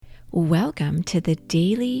Welcome to the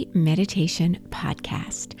Daily Meditation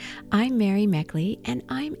Podcast. I'm Mary Meckley, and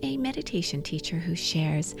I'm a meditation teacher who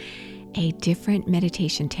shares a different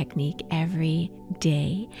meditation technique every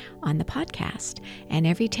day on the podcast. And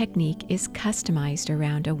every technique is customized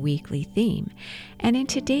around a weekly theme. And in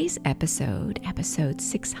today's episode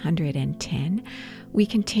 610, we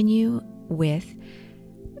continue with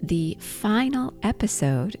the final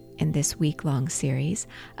episode in this week-long series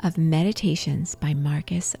of meditations by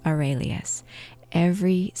Marcus Aurelius.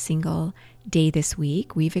 Every single day this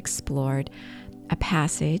week, we've explored a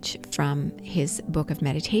passage from his book of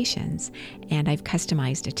meditations, and I've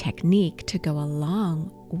customized a technique to go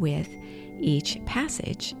along with each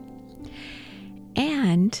passage.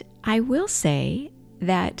 And I will say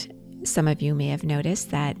that some of you may have noticed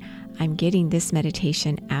that I'm getting this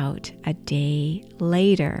meditation out a day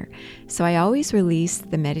later. So I always release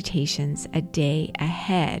the meditations a day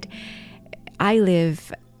ahead. I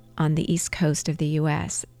live on the East Coast of the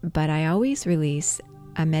US, but I always release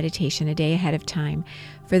a meditation a day ahead of time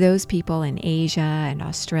for those people in Asia and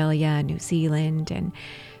Australia, New Zealand, and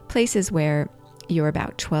places where you're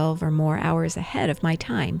about 12 or more hours ahead of my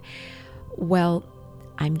time. Well,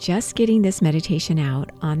 I'm just getting this meditation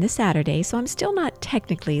out on the Saturday, so I'm still not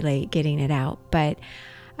technically late getting it out, but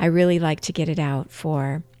I really like to get it out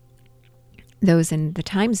for those in the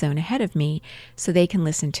time zone ahead of me so they can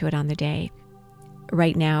listen to it on the day.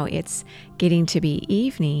 Right now, it's getting to be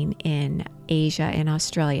evening in Asia and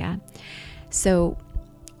Australia. So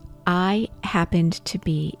I happened to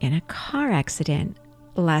be in a car accident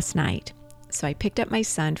last night. So I picked up my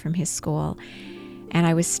son from his school, and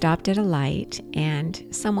I was stopped at a light, and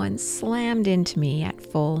someone slammed into me at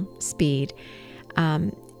full speed.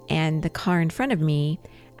 And the car in front of me,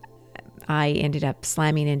 I ended up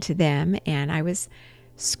slamming into them, and I was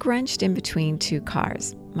scrunched in between two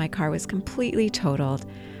cars. My car was completely totaled.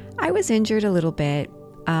 I was injured a little bit.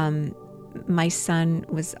 My son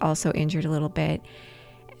was also injured a little bit,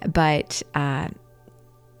 but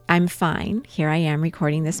I'm fine. Here I am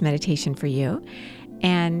recording this meditation for you.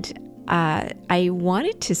 And I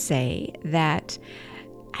wanted to say that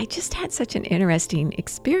I just had such an interesting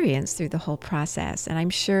experience through the whole process. And I'm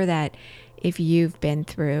sure that if you've been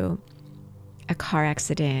through a car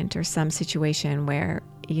accident or some situation where,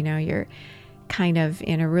 you're kind of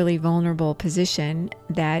in a really vulnerable position,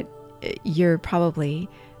 that you're probably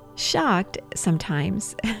shocked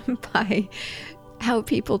sometimes by how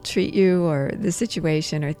people treat you or the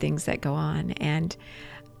situation or things that go on. And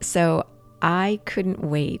so I couldn't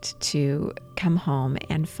wait to come home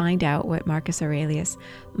and find out what Marcus Aurelius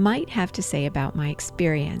might have to say about my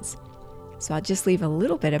experience. So I'll just leave a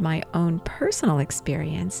little bit of my own personal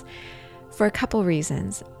experience for a couple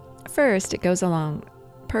reasons. First, it goes along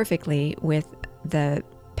perfectly with the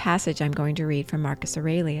passage I'm going to read from Marcus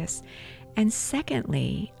Aurelius. And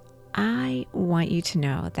secondly, I want you to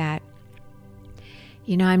know that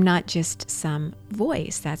I'm not just some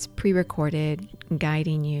voice that's pre-recorded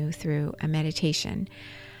guiding you through a meditation.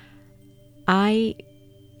 I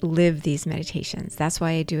live these meditations. That's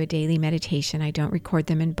why I do a daily meditation. I don't record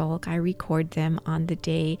them in bulk. I record them on the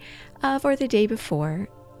day of or the day before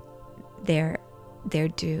they're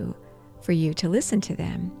due for you to listen to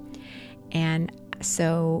them. And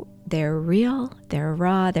so they're real, they're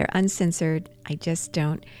raw, they're uncensored. I just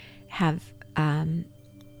don't have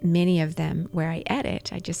many of them where I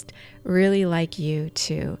edit. I just really like you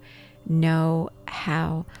to know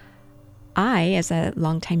how I, as a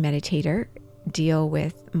longtime meditator, deal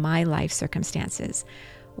with my life circumstances.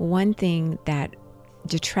 One thing that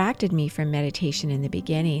detracted me from meditation in the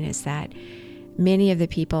beginning is that many of the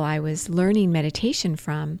people I was learning meditation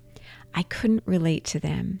from, I couldn't relate to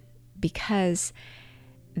them because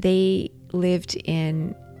they lived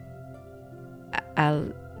in a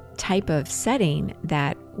type of setting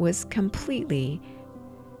that was completely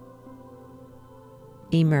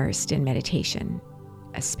immersed in meditation,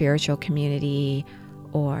 a spiritual community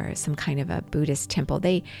or some kind of a Buddhist temple.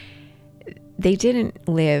 They didn't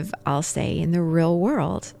live, I'll say, in the real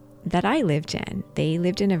world that I lived in. They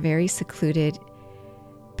lived in a very secluded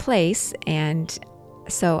place, and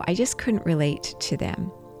so I just couldn't relate to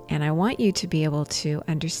them. And I want you to be able to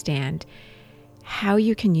understand how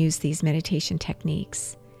you can use these meditation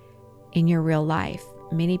techniques in your real life.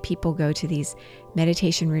 Many people go to these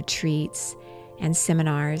meditation retreats and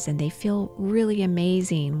seminars, and they feel really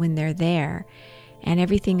amazing when they're there and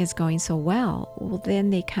everything is going so well. Well, then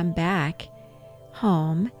they come back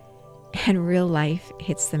home and real life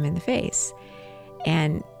hits them in the face,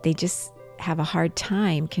 and they just have a hard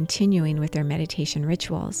time continuing with their meditation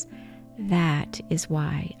rituals. That is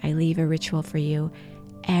why I leave a ritual for you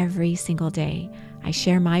every single day. I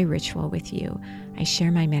share my ritual with you. I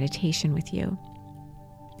share my meditation with you.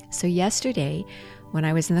 So yesterday, when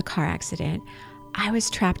I was in the car accident, I was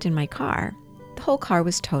trapped in my car. The whole car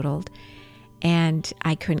was totaled and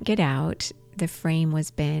I couldn't get out. The frame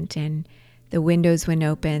was bent and the windows went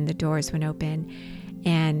open, the doors went open,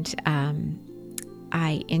 and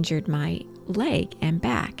I injured my leg and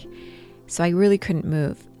back. So I really couldn't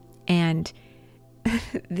move. And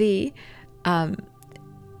the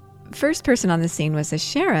first person on the scene was a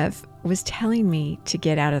sheriff, was telling me to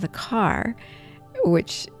get out of the car,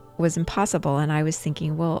 which was impossible. And I was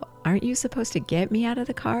thinking, well, aren't you supposed to get me out of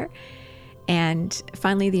the car? And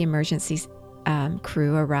finally, the emergency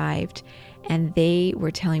crew arrived, and they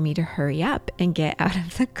were telling me to hurry up and get out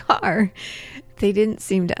of the car. They didn't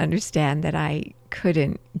seem to understand that I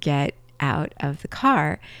couldn't get out of the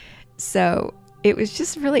car. So it was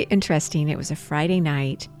just really interesting. It was a Friday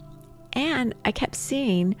night, and I kept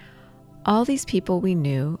seeing all these people we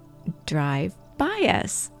knew drive by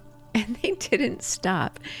us, and they didn't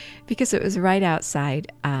stop because it was right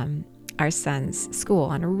outside our son's school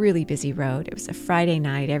on a really busy road. It was a Friday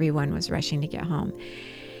night. Everyone was rushing to get home.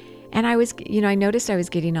 And I noticed I was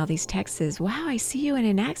getting all these texts. Wow, I see you in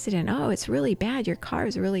an accident. Oh, it's really bad. Your car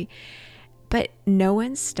is really... But no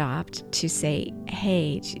one stopped to say,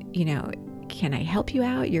 hey, can I help you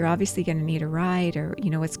out? You're obviously going to need a ride, or,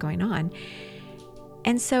 what's going on?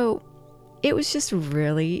 And so it was just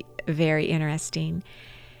really very interesting.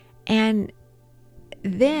 And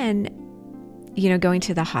then, going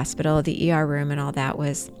to the hospital, the ER room and all that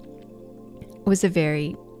was a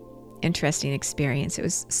very interesting experience. It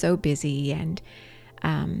was so busy, and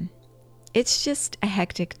it's just a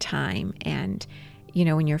hectic time. And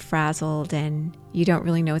when you're frazzled and you don't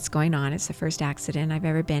really know what's going on, it's the first accident I've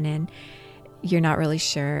ever been in. You're not really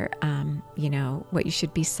sure, what you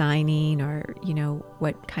should be signing, or,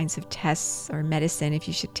 what kinds of tests or medicine, if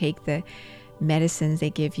you should take the medicines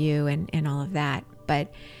they give you and all of that.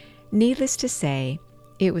 But needless to say,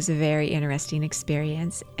 it was a very interesting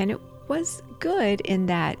experience, and it was good in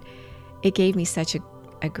that it gave me such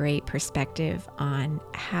a great perspective on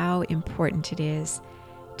how important it is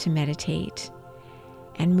to meditate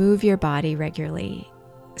and move your body regularly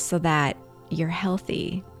so that you're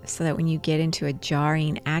healthy, so that when you get into a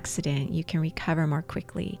jarring accident, you can recover more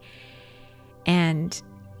quickly. And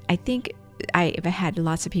I think I've had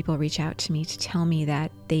lots of people reach out to me to tell me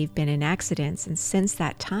that they've been in accidents, and since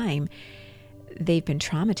that time, they've been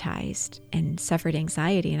traumatized and suffered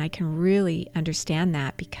anxiety. And I can really understand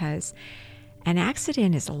that, because an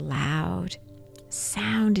accident is loud.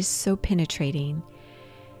 Sound is so penetrating.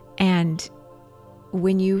 And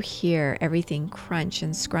when you hear everything crunch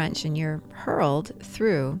and scrunch and you're hurled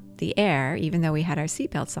through the air, even though we had our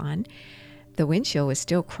seatbelts on, the windshield was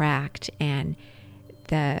still cracked, and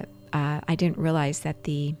I didn't realize that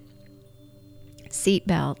the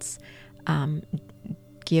seatbelts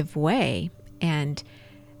give way. And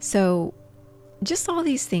so just all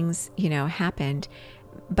these things, happened.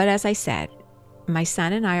 But as I said, my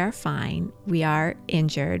son and I are fine. We are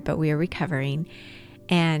injured, but we are recovering.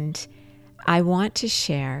 And I want to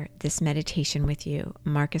share this meditation with you,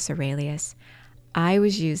 Marcus Aurelius. I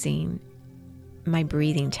was using my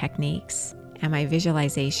breathing techniques and my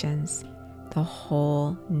visualizations the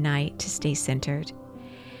whole night to stay centered.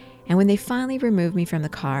 And when they finally removed me from the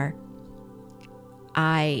car,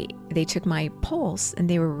 they took my pulse, and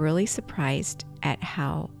they were really surprised at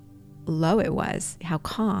how low it was, how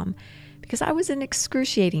calm, because I was in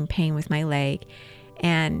excruciating pain with my leg.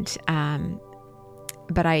 And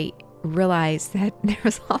but I realized that there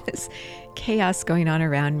was all this chaos going on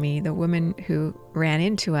around me. The woman who ran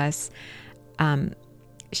into us,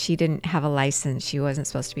 she didn't have a license. She wasn't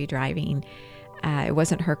supposed to be driving. It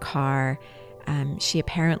wasn't her car. She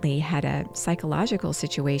apparently had a psychological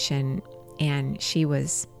situation, and she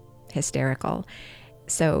was hysterical.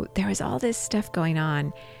 So there was all this stuff going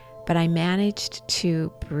on, but I managed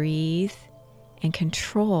to breathe and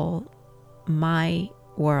control my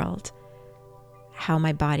world, how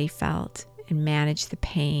my body felt, and manage the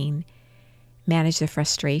pain, manage the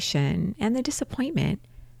frustration and the disappointment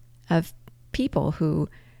of people who,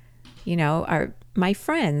 are my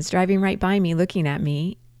friends driving right by me, looking at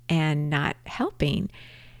me and not helping.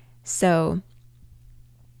 So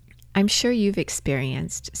I'm sure you've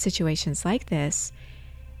experienced situations like this,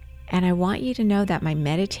 and I want you to know that my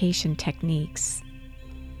meditation techniques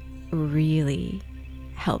really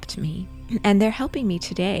helped me, and they're helping me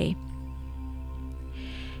today.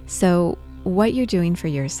 So what you're doing for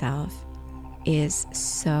yourself is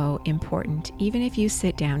so important. Even if you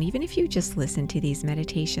sit down, even if you just listen to these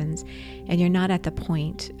meditations and you're not at the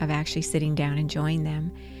point of actually sitting down and enjoying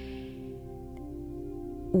them,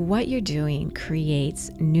 what you're doing creates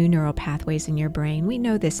new neural pathways in your brain. We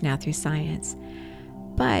know this now through science.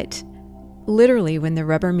 But literally, when the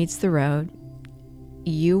rubber meets the road,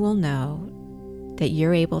 you will know that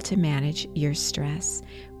you're able to manage your stress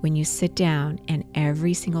when you sit down, and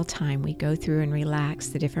every single time we go through and relax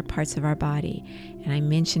the different parts of our body. And I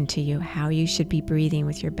mentioned to you how you should be breathing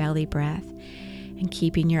with your belly breath and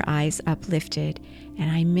keeping your eyes uplifted. And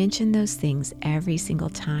I mention those things every single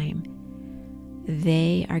time.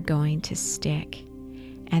 They are going to stick.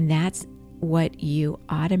 And that's what you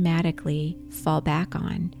automatically fall back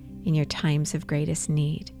on in your times of greatest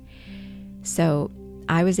need. So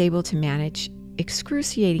I was able to manage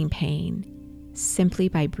excruciating pain simply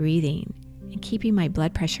by breathing and keeping my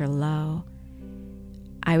blood pressure low.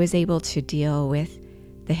 I was able to deal with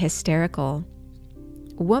the hysterical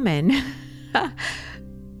woman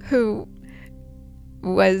who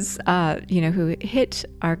was, who hit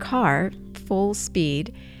our car full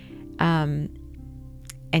speed, and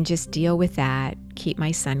just deal with that, keep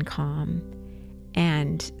my son calm.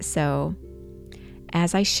 And so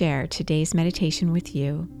as I share today's meditation with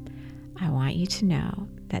you, I want you to know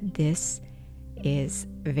that this is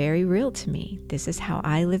very real to me. This is how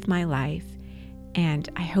I live my life, and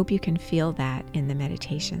I hope you can feel that in the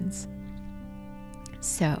meditations.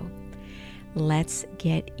 So let's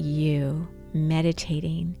get you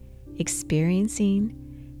meditating, experiencing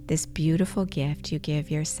this beautiful gift you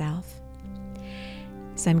give yourself.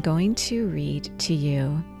 So I'm going to read to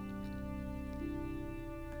you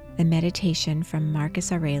the meditation from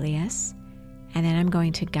Marcus Aurelius, and then I'm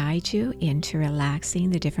going to guide you into relaxing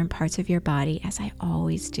the different parts of your body, as I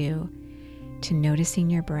always do, to noticing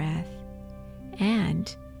your breath.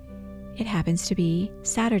 And it happens to be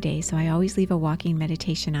Saturday, so I always leave a walking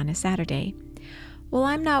meditation on a Saturday. Well,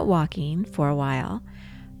 I'm not walking for a while,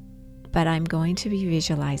 but I'm going to be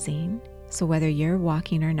visualizing. So whether you're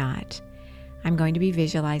walking or not, I'm going to be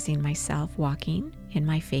visualizing myself walking in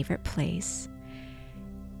my favorite place.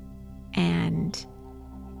 And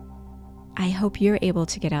I hope you're able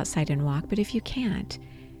to get outside and walk, but if you can't,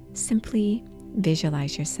 simply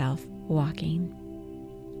visualize yourself walking.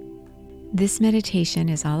 This meditation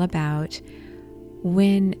is all about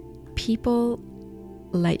when people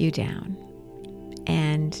let you down,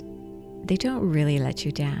 and they don't really let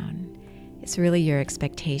you down. It's really your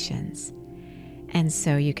expectations. And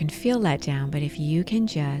so you can feel let down, but if you can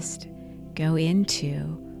just go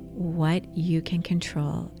into what you can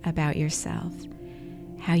control about yourself,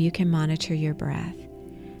 how you can monitor your breath,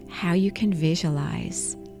 how you can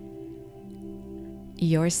visualize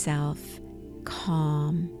yourself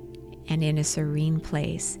calm and in a serene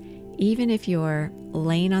place, even if you're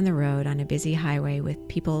laying on the road on a busy highway with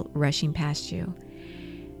people rushing past you.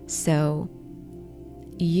 So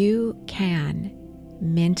you can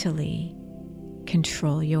mentally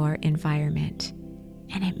control your environment,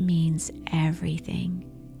 and it means everything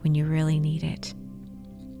when you really need it.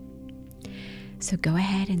 So go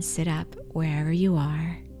ahead and sit up wherever you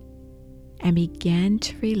are and begin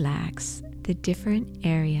to relax the different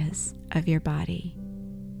areas of your body.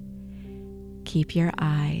 Keep your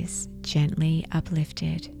eyes gently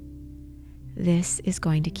uplifted. This is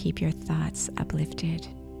going to keep your thoughts uplifted.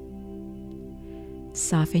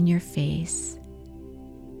 Soften your face.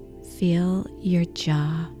 Feel your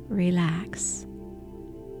jaw relax.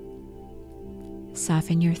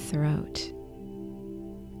 Soften your throat.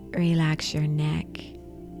 Relax your neck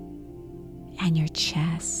and your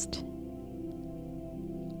chest.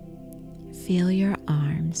 Feel your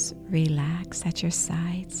arms relax at your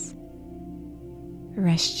sides.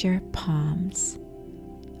 Rest your palms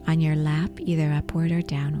on your lap, either upward or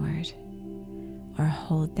downward, or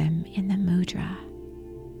hold them in the mudra.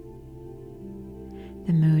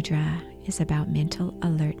 The mudra is about mental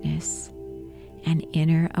alertness and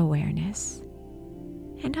inner awareness.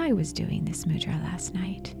 And I was doing this mudra last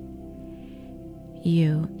night.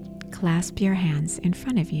 You clasp your hands in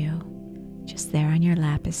front of you. Just there on your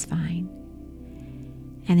lap is fine.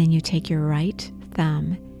 And then you take your right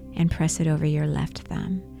thumb and press it over your left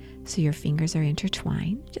thumb. So your fingers are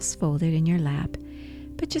intertwined. Just fold it in your lap.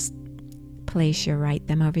 But just place your right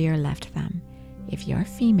thumb over your left thumb. If you're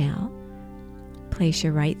female, place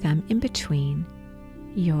your right thumb in between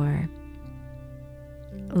your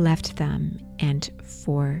left thumb and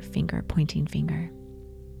forefinger, pointing finger.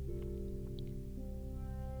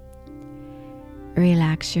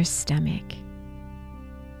 Relax your stomach.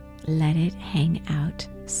 Let it hang out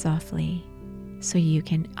softly so you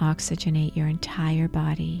can oxygenate your entire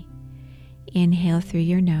body Inhale through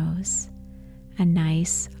your nose, a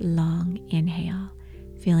nice long inhale,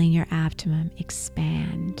 feeling your abdomen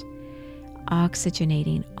expand,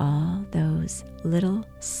 oxygenating all those little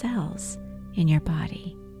cells in your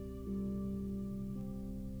body.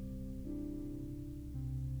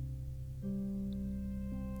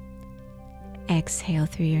 Exhale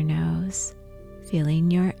through your nose,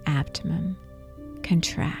 feeling your abdomen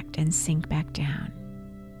contract and sink back down.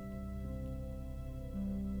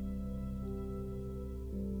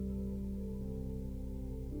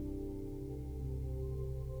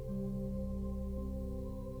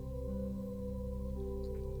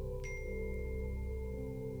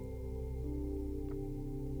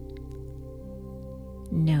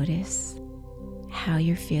 Notice how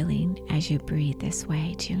you're feeling as you breathe this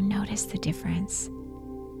way. Do you notice the difference?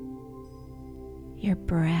 Your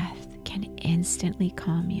breath can instantly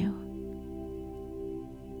calm you.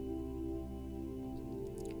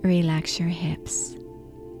 Relax your hips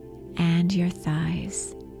and your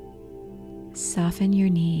thighs. Soften your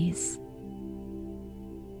knees.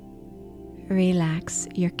 Relax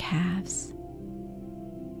your calves.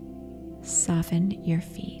 Soften your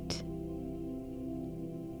feet.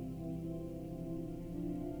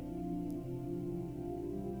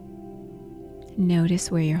 Notice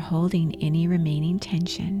where you're holding any remaining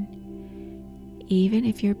tension, even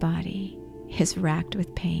if your body is racked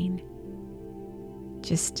with pain.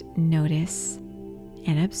 Just notice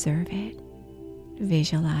and observe it.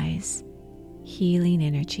 Visualize healing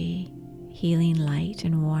energy, healing light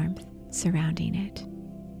and warmth surrounding it.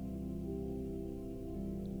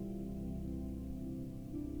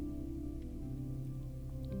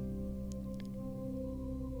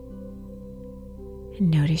 And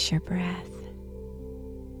notice your breath.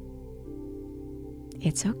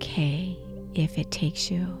 It's okay if it takes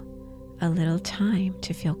you a little time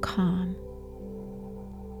to feel calm.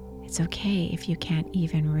 It's okay if you can't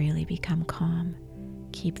even really become calm.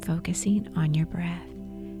 Keep focusing on your breath.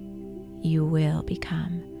 You will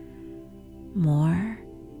become more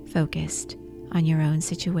focused on your own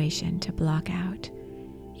situation to block out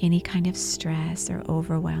any kind of stress or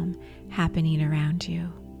overwhelm happening around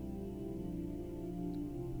you.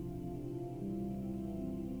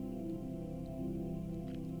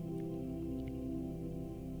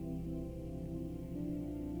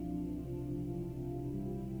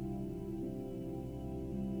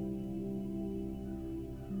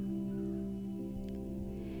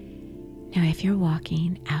 Now, if you're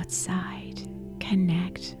walking outside,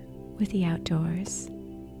 connect with the outdoors.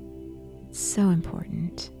 It's so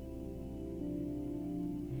important.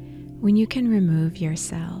 When you can remove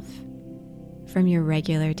yourself from your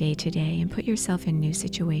regular day-to-day and put yourself in new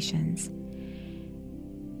situations,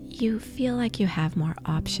 you feel like you have more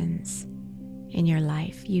options in your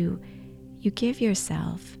life. You give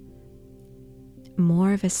yourself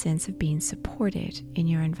more of a sense of being supported in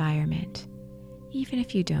your environment, even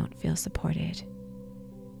if you don't feel supported.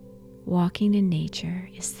 Walking in nature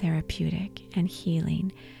is therapeutic and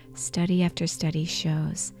healing. Study after study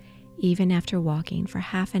shows, even after walking for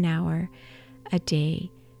half an hour a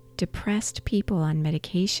day, depressed people on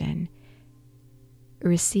medication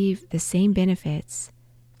receive the same benefits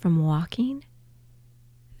from walking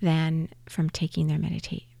than from taking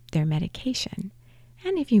their medication.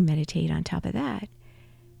 And if you meditate on top of that,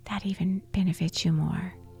 that even benefits you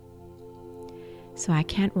more. So I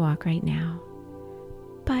can't walk right now,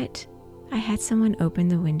 but I had someone open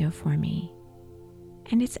the window for me.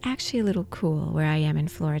 And it's actually a little cool where I am in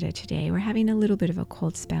Florida today. We're having a little bit of a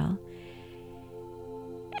cold spell.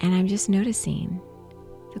 And I'm just noticing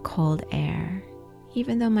the cold air.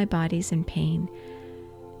 Even though my body's in pain,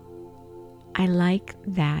 I like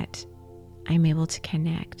that I'm able to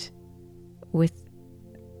connect with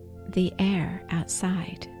the air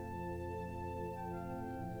outside.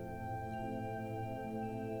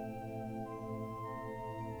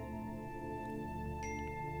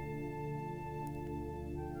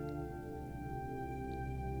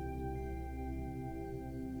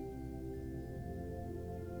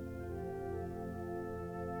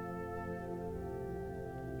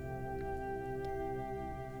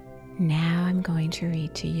 Now I'm going to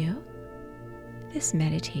read to you this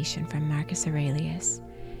meditation from Marcus Aurelius,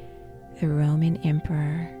 the Roman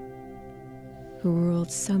emperor who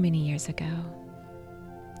ruled so many years ago.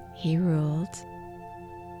 He ruled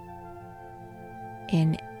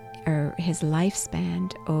his life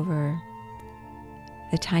spanned over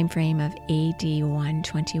the time frame of AD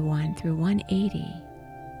 121 through 180.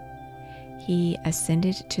 He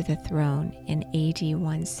ascended to the throne in AD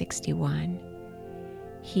 161.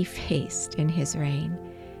 He faced in his reign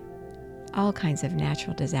all kinds of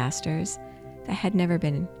natural disasters, that had never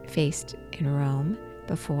been faced in Rome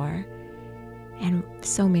before, and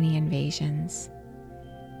so many invasions.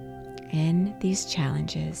 In these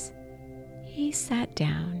challenges, he sat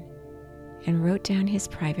down and wrote down his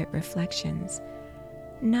private reflections,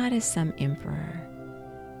 not as some emperor,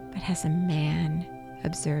 but as a man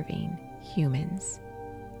observing humans,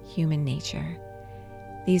 human nature.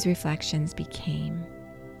 These reflections became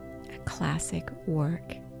a classic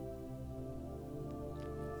work.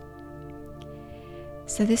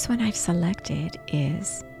 So this one I've selected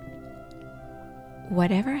is,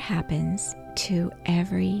 whatever happens to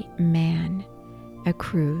every man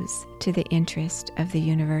accrues to the interest of the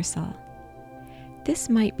universal. This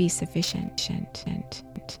might be sufficient,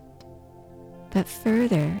 but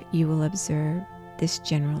further you will observe this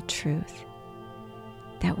general truth,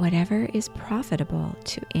 that whatever is profitable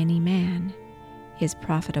to any man is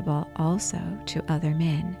profitable also to other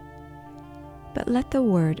men. But let the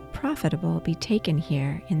word profitable be taken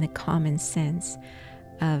here in the common sense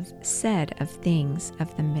of said of things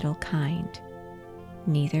of the middle kind,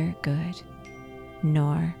 neither good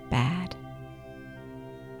nor bad.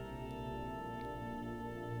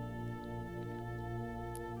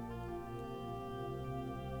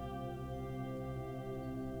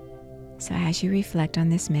 So as you reflect on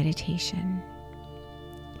this meditation,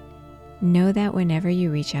 know that whenever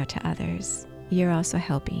you reach out to others, you're also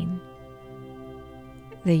helping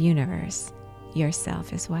the universe,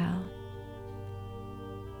 yourself as well.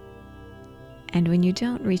 And when you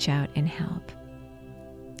don't reach out and help,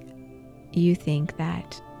 you think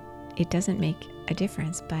that it doesn't make a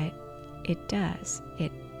difference, but it does.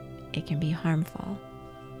 It can be harmful.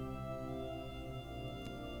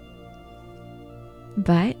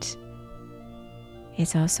 But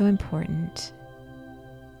it's also important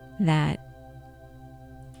that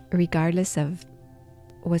regardless of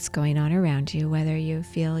what's going on around you, whether you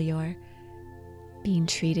feel you're being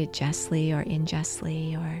treated justly or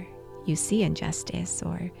unjustly, or you see injustice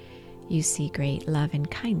or you see great love and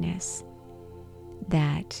kindness,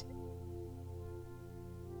 that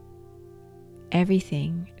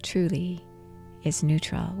everything truly is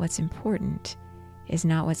neutral. What's important is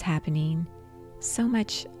not what's happening so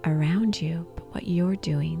much around you, but what you're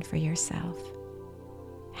doing for yourself.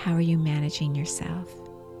 How are you managing yourself?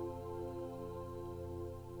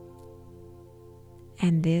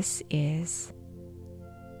 And this is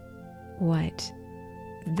what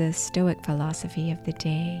the Stoic philosophy of the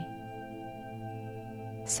day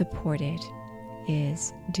supported,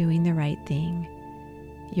 is doing the right thing,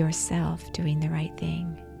 yourself doing the right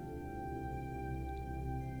thing.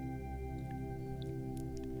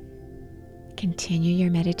 Continue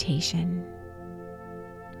your meditation.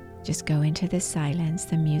 Just go into the silence.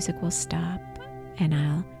 The music will stop, and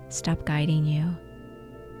I'll stop guiding you.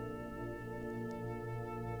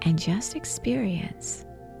 And just experience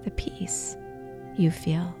the peace you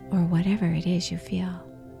feel, or whatever it is you feel.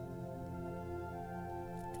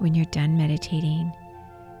 When you're done meditating,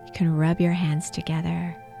 you can rub your hands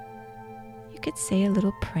together. You could say a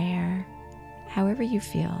little prayer, however you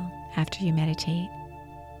feel after you meditate.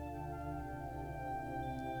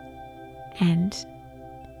 And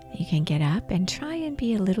you can get up and try and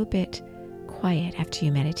be a little bit quiet after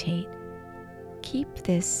you meditate. Keep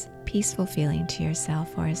this peaceful feeling to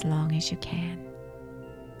yourself for as long as you can.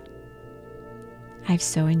 I've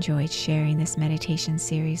so enjoyed sharing this meditation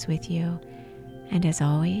series with you, and as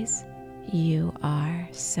always, you are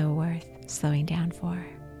so worth slowing down for.